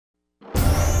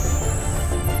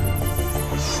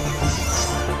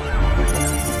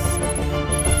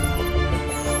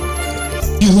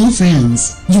Hello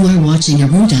friends, you are watching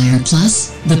ERUDIRE Plus,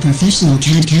 the professional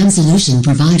CAD/CAM solution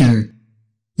provider.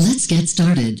 Let's get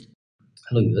started.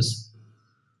 Hello viewers,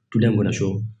 today I'm going to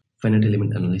show finite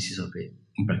element analysis of a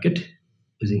bracket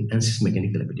using ANSYS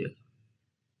mechanical APDL.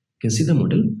 You can see the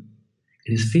model.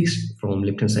 It is fixed from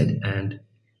left hand side and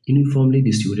uniformly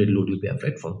distributed load will be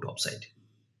applied from top side.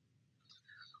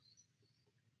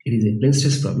 It is a plane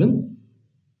stress problem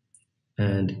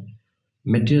and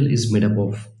material is made up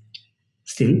of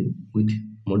steel with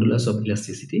modulus of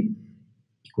elasticity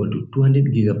equal to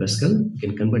 200 gigapascal. You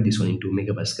can convert this one into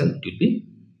megapascal. It will be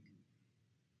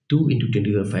 2 into 10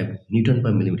 to the 5 Newton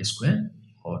per millimeter square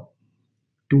or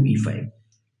 2E5,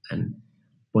 and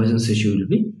Poisson's ratio will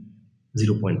be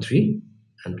 0.3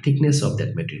 and thickness of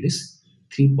that material is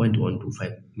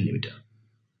 3.125 millimeter.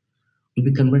 We'll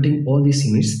be converting all these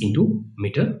units into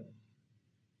meter.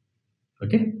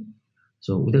 Okay,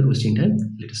 so without wasting time,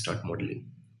 let us start modeling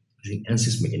using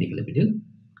ANSYS mechanical APDL.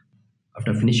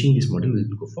 After finishing this model, we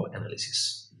will go for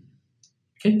analysis.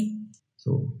 Okay,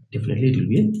 so definitely it will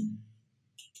be a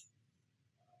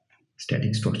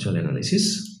static structural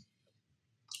analysis,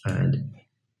 and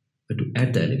we have to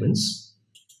add the elements.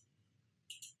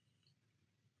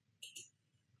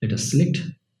 Let us select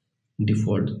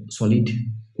default solid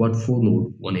quad 4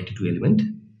 node 182 element,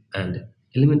 and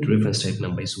element reference type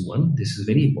number is 1. This is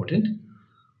very important.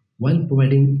 While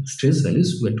providing stress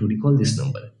values, we have to recall this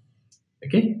number.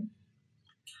 Okay,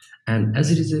 and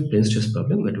as it is a plane stress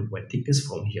problem, we have to provide thickness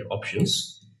from here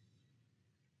options.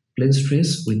 Plane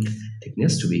stress with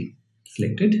thickness to be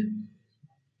selected,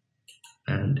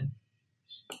 and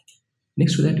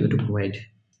next to that we have to provide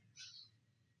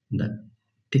the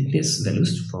thickness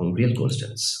values from real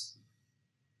constants.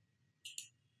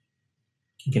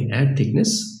 You can add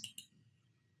thickness.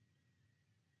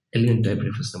 Element type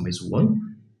reference number is 1.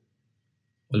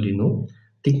 Already know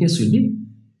thickness will be,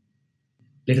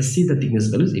 let us see the thickness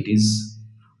values. It is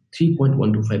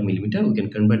 3.125 millimeter. We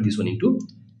can convert this one into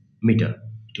meter.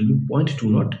 It will be 0.2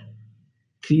 not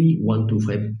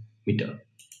 3125 meter.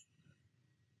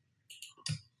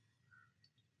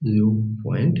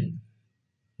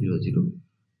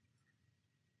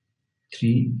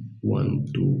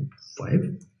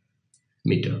 0.003125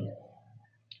 meter.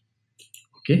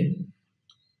 Okay,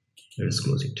 let us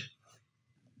close it.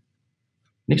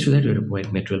 Next to that, we have to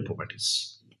provide material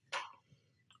properties,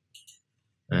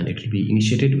 and it will be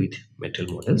initiated with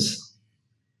material models: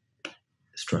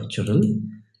 structural,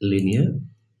 linear,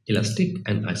 elastic,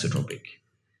 and isotropic.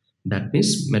 That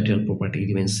means material property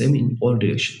remains same in all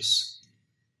directions.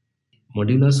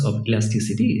 Modulus of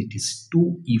elasticity, it is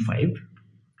 2E5,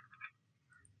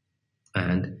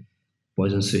 and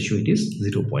Poisson's ratio, it is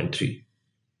 0.3.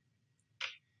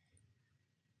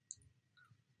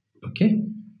 Okay.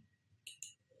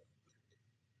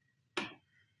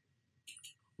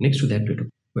 Next to that, we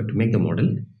have to make the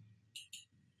model,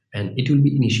 and it will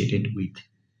be initiated with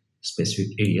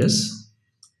specific areas.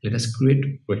 Let us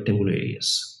create rectangular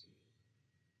areas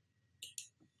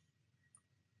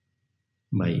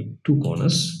by 2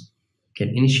 corners. Can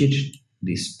initiate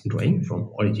this drawing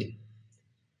from origin.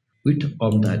 Width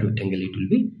of that rectangle, it will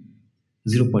be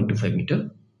 0.25 meter,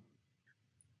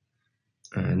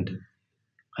 and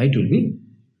height will be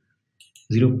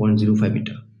 0.05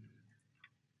 meter.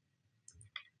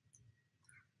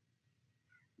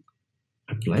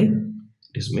 Apply.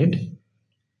 It is made.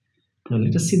 Now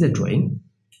let us see the drawing.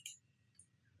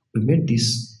 We made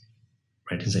this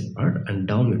right hand side part, and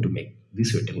down we have to make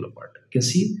this rectangular part. You can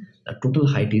see the total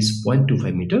height is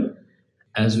 0.25 meter.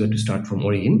 As we have to start from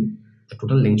origin, the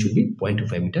total length should be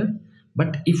 0.25 meter.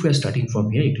 But if we are starting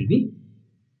from here, it will be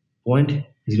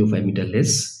 0.05 meter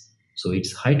less. So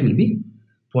its height will be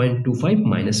 0.25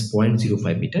 minus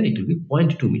 0.05 meter. It will be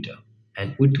 0.2 meter,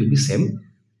 and width will be same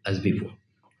as before.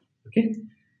 Okay,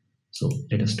 so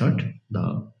let us start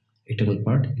the rectangle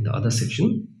part in the other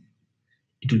section.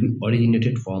 It will be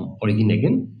originated from origin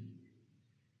again.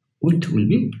 Width will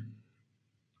be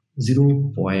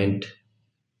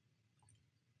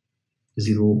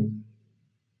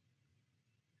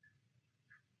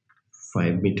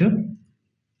 0.05 meter,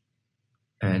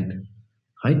 and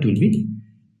height will be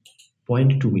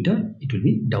 0.2 meter. It will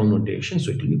be downward direction,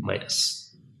 so it will be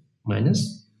minus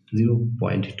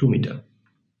 0.2 meter.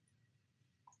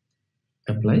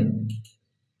 Apply.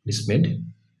 This made.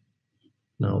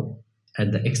 Now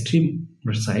at the extreme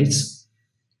sides,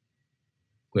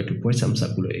 we have to put some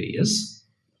circular areas.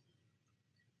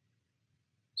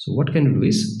 So what can we do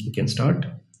is, we can start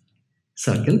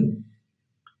circle,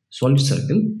 solid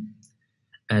circle,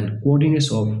 and coordinates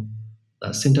of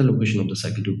the central location of the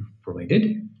circle to be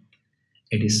provided.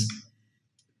 It is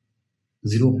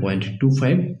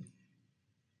 0.25,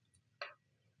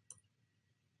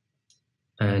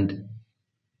 and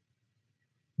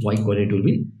y coordinate will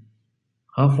be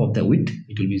half of the width,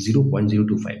 it will be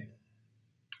 0.025,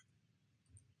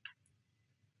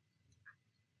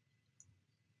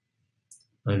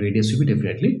 and radius will be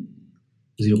definitely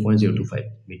 0.025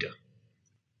 meter.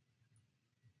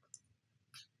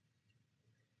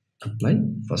 Apply.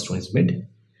 First one is made.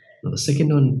 Now the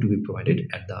second one to be provided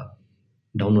at the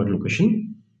downward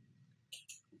location.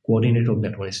 Coordinate of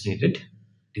that one is needed.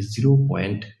 It is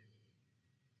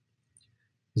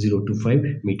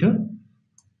 0.025 meter.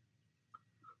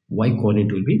 Y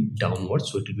coordinate will be downward,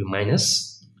 so it will be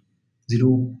minus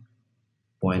 0.2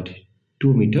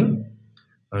 meter,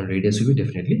 and radius will be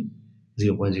definitely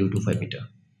 0.025 meter.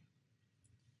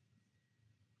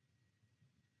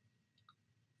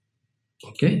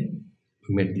 Okay,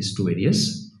 we made these two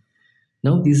areas.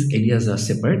 Now these areas are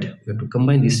separate. We have to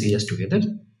combine these areas together.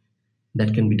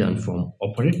 That can be done from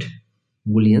operate,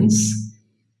 booleans,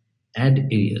 add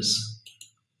areas.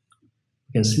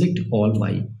 You can select all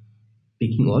by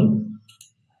picking all.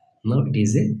 Now it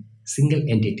is a single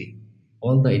entity.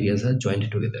 All the areas are joined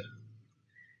together.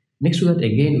 Next to that,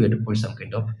 again we have to put some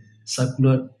kind of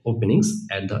circular openings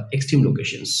at the extreme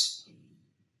locations.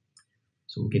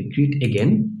 So we can create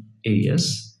again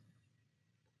areas.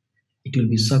 It will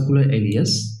be circular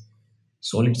areas,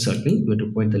 solid circle. We have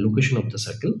to point the location of the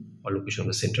circle or location of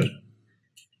the center.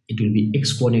 It will be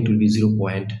x coordinate will be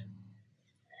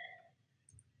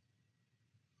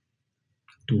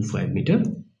 0.25 meter.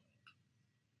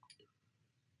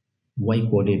 Y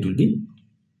coordinate will be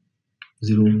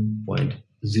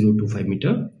 0.025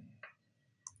 meter,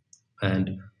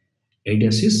 and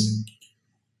radius is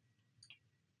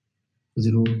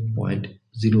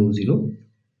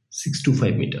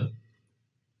 0.00625 meter.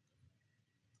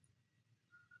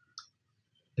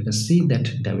 Let us see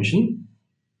that dimension.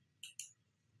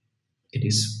 It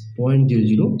is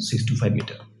 0.00625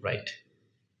 meter, right?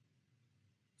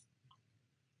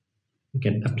 We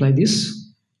can apply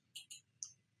this.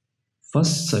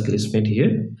 First circle is made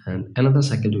here, and another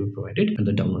circle will be provided at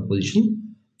the downward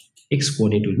position. X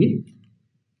coordinate will be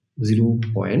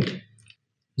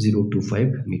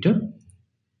 0.025 meter.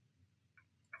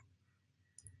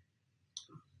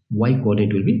 Y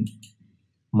coordinate will be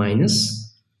minus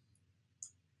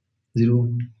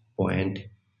 0.2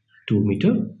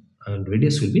 meter, and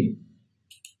radius will be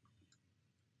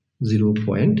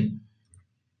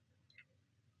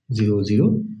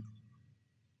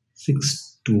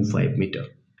 0.00625 meter.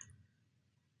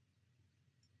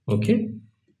 Okay,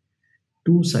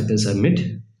 two circles are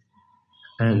made,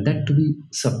 and that to be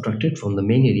subtracted from the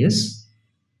main areas.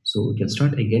 So we can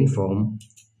start again from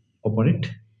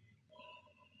operate,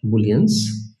 booleans.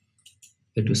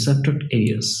 We have to subtract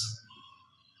areas.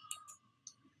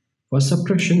 For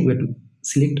subtraction, we have to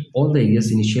select all the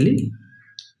areas initially,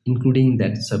 including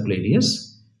that circle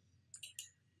areas.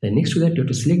 Then next to that, you have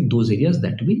to select those areas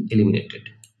that to be eliminated.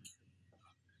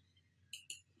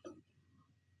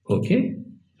 Okay,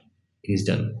 it is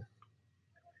done.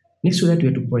 Next to that, we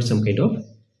have to put some kind of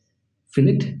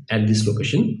fillet at this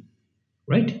location,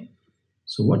 right?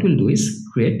 So what we'll do is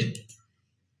create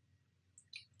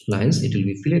lines. It will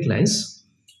be fillet lines.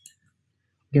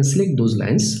 You can select those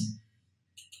lines.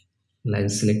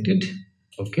 Lines selected.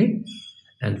 Okay,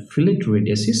 and fillet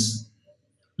radius is,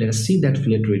 let us see that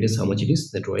fillet radius, how much it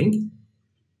is, the drawing.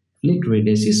 Fillet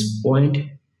radius is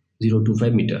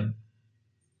 0.025 meter.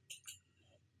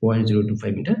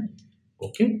 0.025 meter.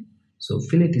 Okay, so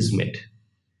fillet is made,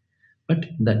 but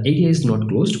the area is not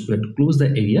closed. We have to close the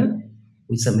area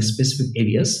with some specific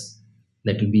areas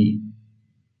that will be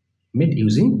made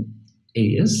using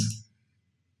areas.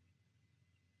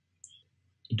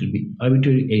 It will be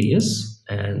arbitrary areas,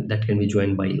 and that can be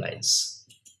joined by lines.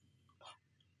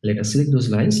 Let us select those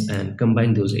lines and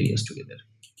combine those areas together.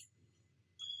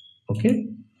 Okay,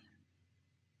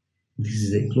 this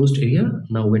is a closed area.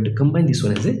 Now we have to combine this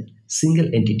one as a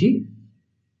single entity.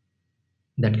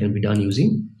 That can be done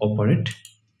using operate,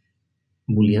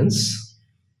 booleans,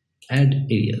 add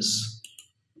areas.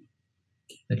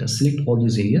 Let us select all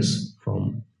these areas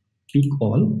from pick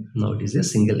all. Now it is a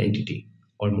single entity.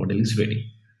 Our model is ready,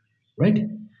 right?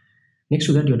 Next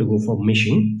to that, you have to go for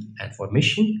meshing, and for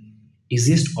meshing,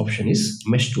 easiest option is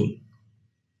mesh tool.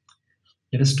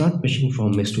 Let us start meshing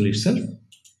from mesh tool itself,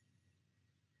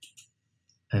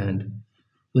 and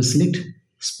we'll select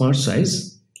smart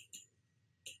size,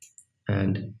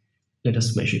 and let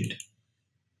us mesh it.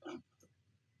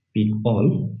 Pick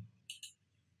all.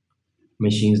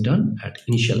 Meshing is done at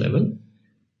initial level,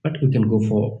 but we can go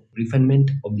for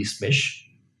refinement of this mesh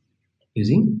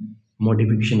using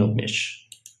modification of mesh.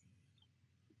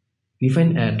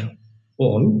 Refine at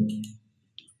all.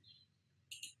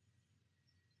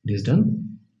 This is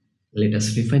done. Let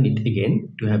us refine it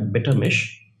again to have better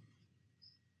mesh.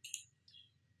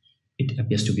 It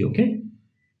appears to be okay.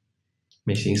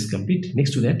 Meshing is complete.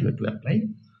 Next to that, we have to apply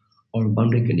our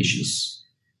boundary conditions,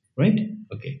 right?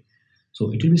 Okay,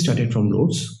 so it will be started from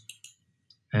loads,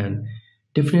 and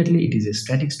definitely it is a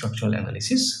static structural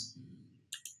analysis,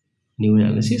 new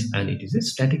analysis, and it is a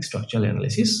static structural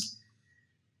analysis.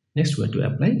 Next, we have to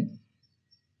apply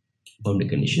boundary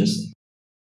conditions.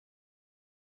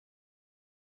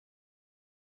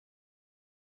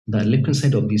 The left hand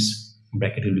side of this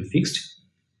bracket will be fixed,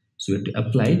 so we have to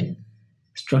apply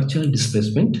structural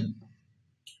displacement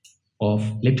of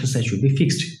left hand side should be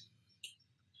fixed.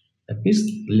 That means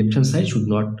left hand side should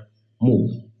not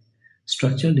move.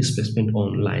 Structural displacement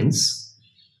on lines.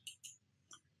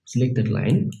 Select that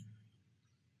line.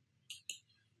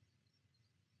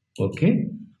 Okay,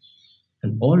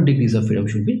 and all degrees of freedom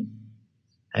should be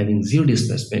having zero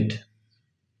displacement,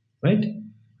 right?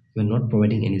 We are not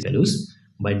providing any values.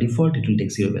 By default, it will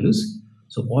take zero values.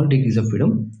 So all degrees of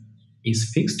freedom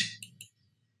is fixed,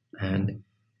 and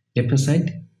left hand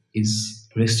side is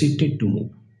restricted to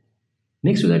move.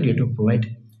 Next to that, you have to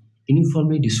provide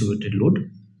uniformly distributed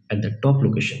load at the top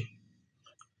location.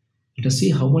 Let us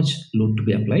see how much load to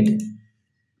be applied.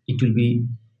 It will be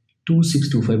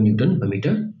 2625 Newton per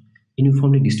meter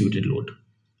uniformly distributed load.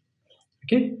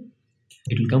 Okay,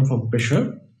 it will come from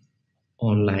pressure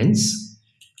on lines.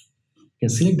 You can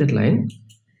select that line.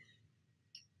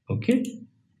 Okay,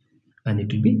 and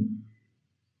it will be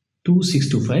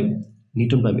 2625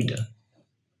 Newton per meter.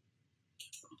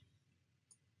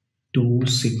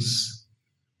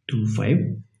 2625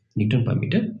 Newton per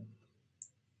meter.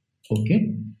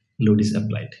 Okay, load is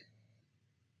applied,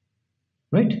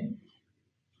 right?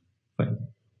 Fine.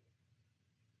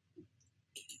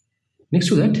 Next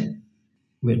to that,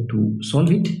 we have to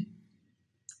solve it.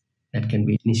 That can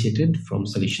be initiated from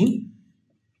solution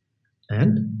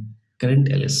and current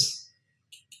ls.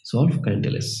 Solve current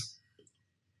ls.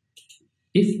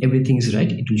 If everything is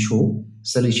right, it will show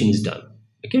solution is done.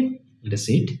 Okay, let us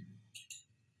see it.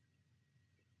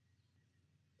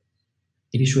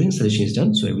 It is showing solution is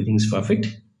done, so everything is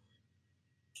perfect.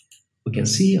 We can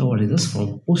see our results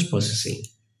from post-processing,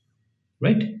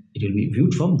 right? It will be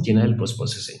viewed from general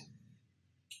post-processing.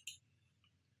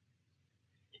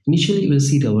 Initially, you will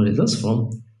see our results from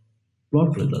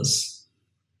plot results,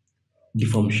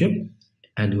 deform shape,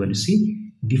 and you will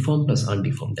see deform plus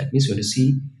undeformed. That means you will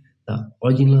see the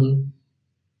original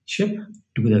shape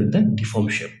together with the deform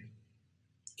shape.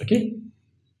 Okay, you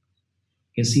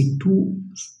can see two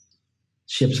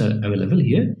shapes are available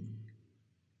here.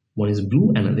 One is blue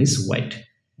and another is white.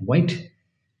 White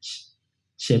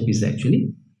shape is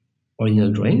actually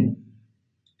original drawing,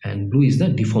 and blue is the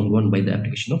deformed one by the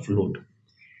application of load.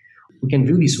 We can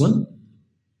view this one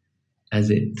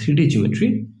as a 3D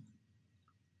geometry.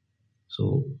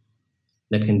 So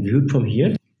that can be viewed from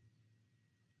here.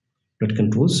 Dot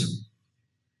controls,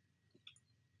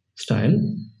 style,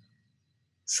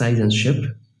 size and shape.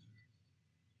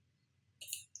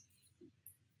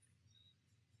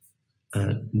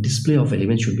 Display of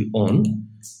elements should be on.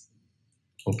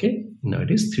 Okay, now it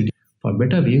is 3D. For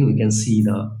better viewing, we can see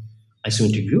the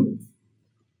isometric view.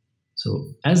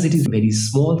 So as it is very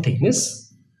small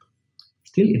thickness,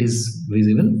 still it is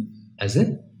visible as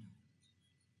a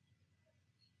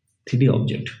 3D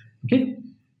object. Okay,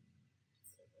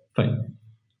 fine.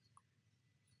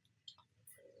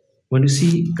 When you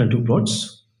see contour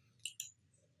plots,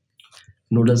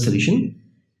 nodal solution,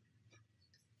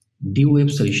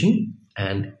 D-wave solution,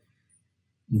 and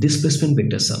displacement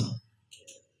vector sum.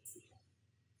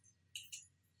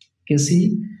 You can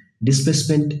see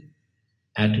displacement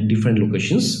at different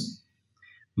locations.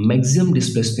 Maximum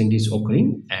displacement is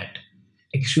occurring at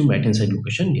extreme right hand side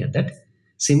location near that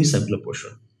semicircular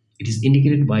portion. It is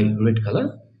indicated by red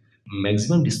color.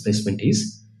 Maximum displacement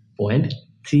is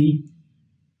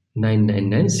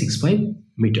 0.399965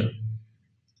 meter,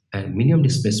 and minimum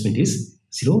displacement is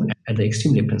 0 at the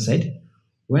extreme left hand side,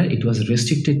 where it was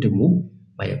restricted to move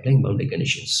by applying boundary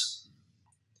conditions.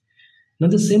 Now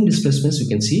the same displacements you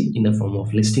can see in the form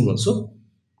of listing also.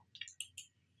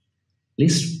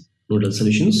 List nodal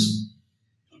solutions,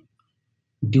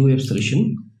 D-wave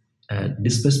solution, and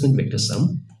displacement vector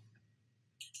sum.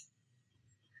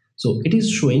 So it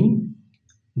is showing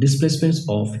displacements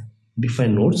of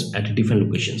different nodes at different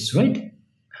locations, right?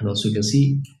 And also you can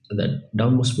see the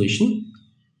downmost position.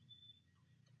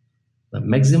 The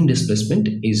maximum displacement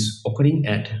is occurring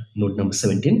at node number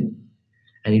 17,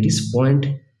 and it is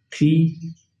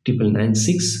 0.399965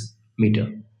 996 meter.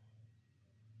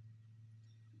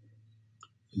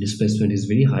 Displacement is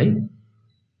very high,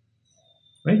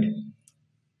 right?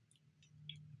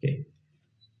 Okay,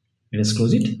 let us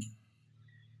close it.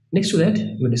 Next to that,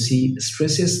 we're going to see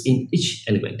stresses in each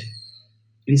element.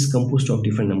 It is composed of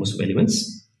different numbers of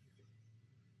elements.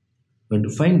 We're going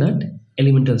to find that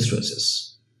elemental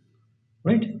stresses,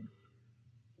 right?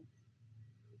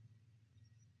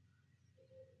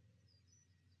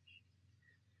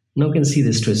 Now you can see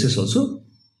the stresses also.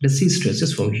 Let's see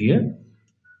stresses from here.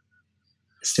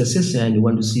 Stresses, and you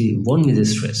want to see one major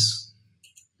stress.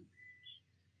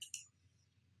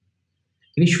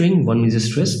 It is showing one major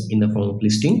stress in the form of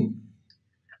listing,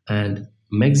 and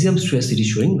maximum stress, it is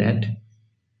showing that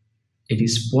it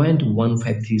is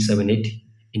 0.15378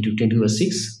 into 10 to the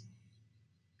 6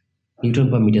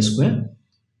 Newton per meter square.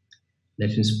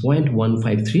 That is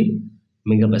 0.153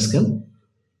 megapascal.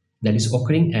 That is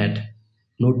occurring at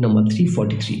node number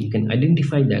 343. You can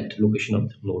identify that location of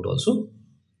the node also,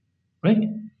 right?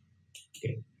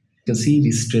 Okay. You can see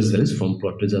these stress values from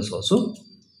plot results also.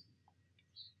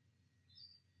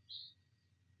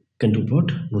 Control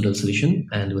plot, nodal solution,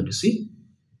 and we want to see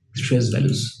stress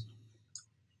values.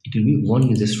 It will be one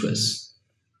major stress.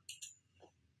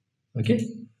 Okay.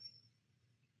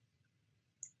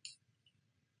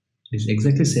 It is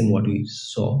exactly same what we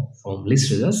saw from list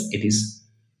results. It is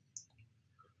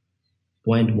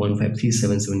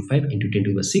 0.153775 into 10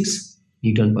 to the 6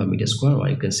 Newton per meter square, or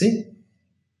you can say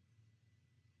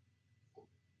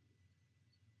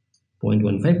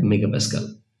 0.15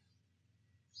 megapascal.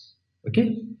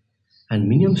 Okay, and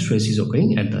minimum stress is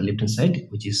occurring at the left hand side,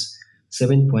 which is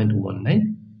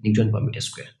 7.19 Newton per meter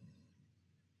square,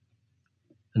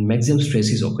 and maximum stress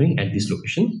is occurring at this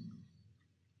location,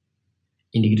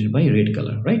 indicated by red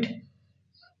color, right?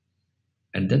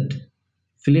 At that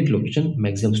fillet location,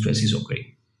 maximum stress is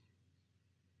occurring.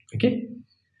 Okay,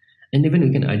 and even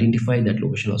we can identify that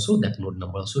location also. That node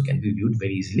number also can be viewed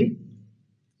very easily.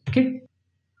 Okay,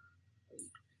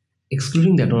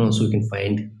 excluding that one also, you can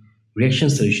find reaction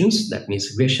solutions. That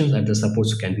means reactions at the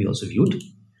supports can be also viewed.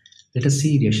 Let us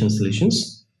see reaction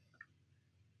solutions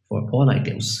for all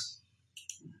items.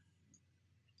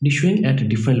 It is showing at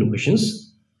different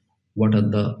locations what are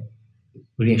the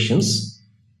reactions.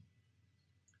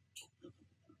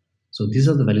 So these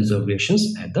are the values of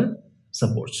reactions at the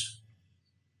supports.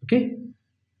 Okay,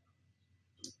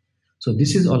 so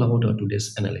this is all about our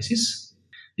today's analysis.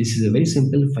 This is a very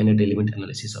simple finite element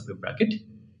analysis of a bracket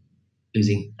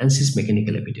using ANSYS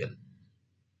Mechanical APDL.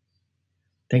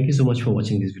 Thank you so much for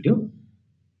watching this video.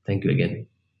 Thank you again.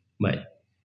 Bye.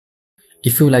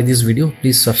 If you like this video,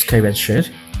 please subscribe and share.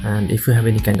 And if you have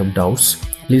any kind of doubts,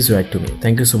 please write to me.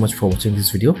 Thank you so much for watching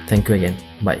this video. Thank you again.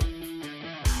 Bye.